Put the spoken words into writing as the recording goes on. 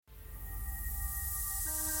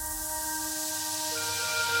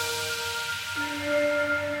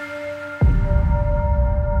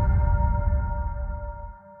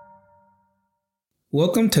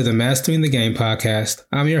Welcome to the Mastering the Game podcast.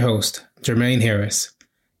 I'm your host, Jermaine Harris.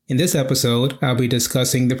 In this episode, I'll be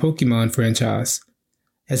discussing the Pokemon franchise.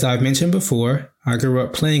 As I've mentioned before, I grew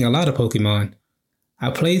up playing a lot of Pokemon. I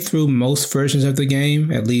played through most versions of the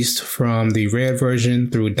game, at least from the Red version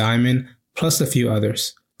through Diamond, plus a few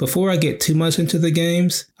others. Before I get too much into the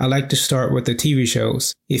games, I like to start with the TV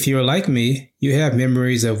shows. If you're like me, you have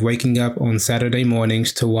memories of waking up on Saturday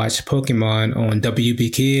mornings to watch Pokemon on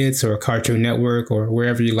WB Kids or Cartoon Network or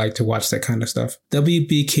wherever you like to watch that kind of stuff.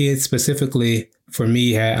 WB Kids specifically, for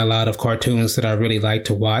me, had a lot of cartoons that I really like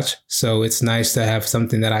to watch, so it's nice to have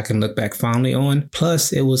something that I can look back fondly on.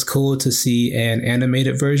 Plus, it was cool to see an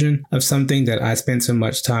animated version of something that I spent so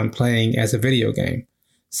much time playing as a video game.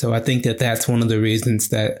 So I think that that's one of the reasons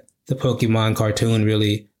that the Pokemon cartoon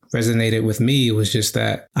really resonated with me, was just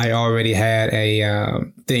that I already had a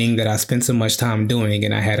thing that I spent so much time doing,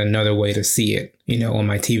 and I had another way to see it, on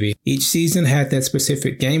my TV. Each season had that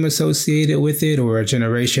specific game associated with it, or a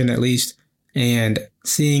generation at least, and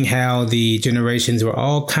seeing how the generations were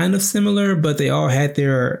all kind of similar, but they all had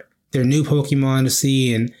their new Pokemon to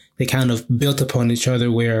see, and they kind of built upon each other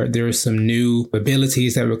where there were some new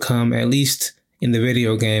abilities that would come, at least in the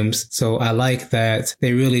video games. So I like that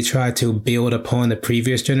they really tried to build upon the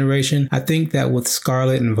previous generation. I think that with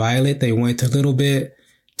Scarlet and Violet, they went a little bit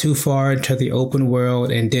too far into the open world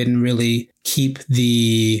and didn't really keep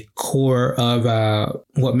the core of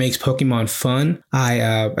what makes Pokemon fun. I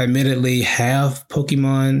admittedly have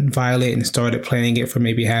Pokemon Violet and started playing it for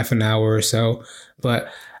maybe half an hour or so, but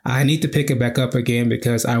I need to pick it back up again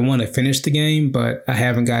because I want to finish the game, but I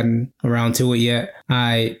haven't gotten around to it yet.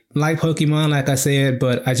 I like Pokemon, like I said,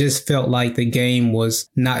 but I just felt like the game was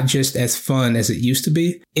not just as fun as it used to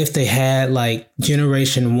be. If they had like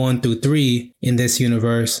generation 1 through 3 in this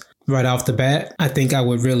universe right off the bat, I think I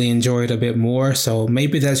would really enjoy it a bit more. So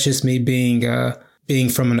maybe that's just me being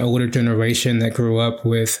from an older generation that grew up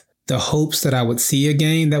with the hopes that I would see a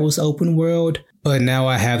game that was open world. But now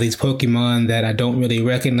I have these Pokemon that I don't really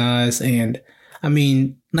recognize. And I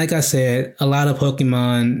mean, like I said, a lot of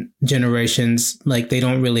Pokemon generations, like they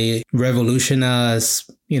don't really revolutionize,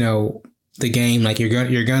 the game. Like you're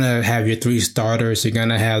gonna have your 3 starters. You're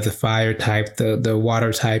gonna have the fire type, the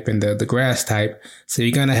water type, and the grass type. So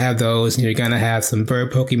you're gonna have those, and you're gonna have some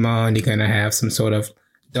bird Pokemon. You're gonna have some sort of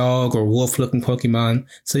dog or wolf looking Pokemon.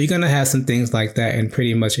 So you're gonna have some things like that in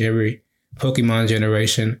pretty much every Pokemon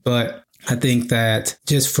generation. But I think that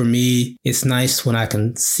just for me, it's nice when I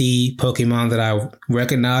can see Pokemon that I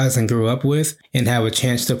recognize and grew up with and have a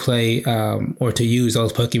chance to play or to use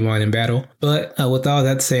those Pokemon in battle. But with all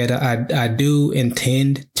that said, I do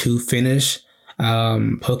intend to finish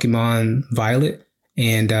Pokemon Violet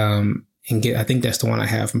and get, I think that's the one I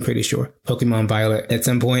have, I'm pretty sure, Pokemon Violet at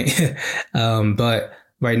some point. But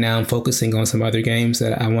right now I'm focusing on some other games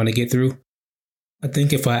that I want to get through. I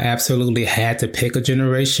think if I absolutely had to pick a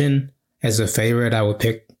generation as a favorite, I would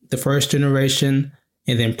pick the first generation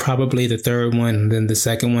and then probably the third one and then the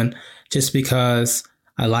second one, just because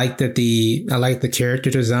I like the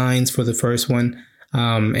character designs for the first one.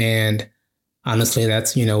 And honestly,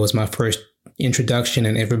 that's, was my first introduction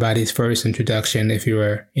and everybody's first introduction, if you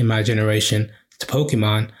were in my generation, to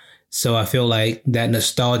Pokemon. So I feel like that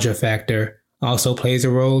nostalgia factor also plays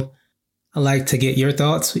a role. I'd like to get your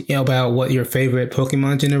thoughts about what your favorite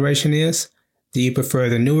Pokemon generation is. Do you prefer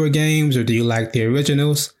the newer games or do you like the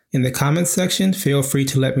originals? In the comments section, feel free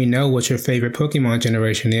to let me know what your favorite Pokemon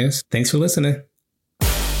generation is. Thanks for listening.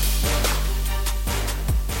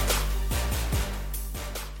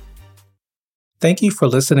 Thank you for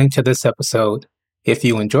listening to this episode. If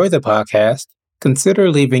you enjoy the podcast, consider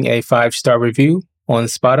leaving a 5-star review on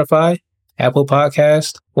Spotify, Apple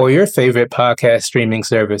Podcast, or your favorite podcast streaming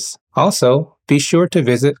service. Also, be sure to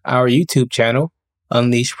visit our YouTube channel,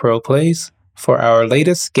 Unleash Pro Plays, for our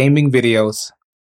latest gaming videos.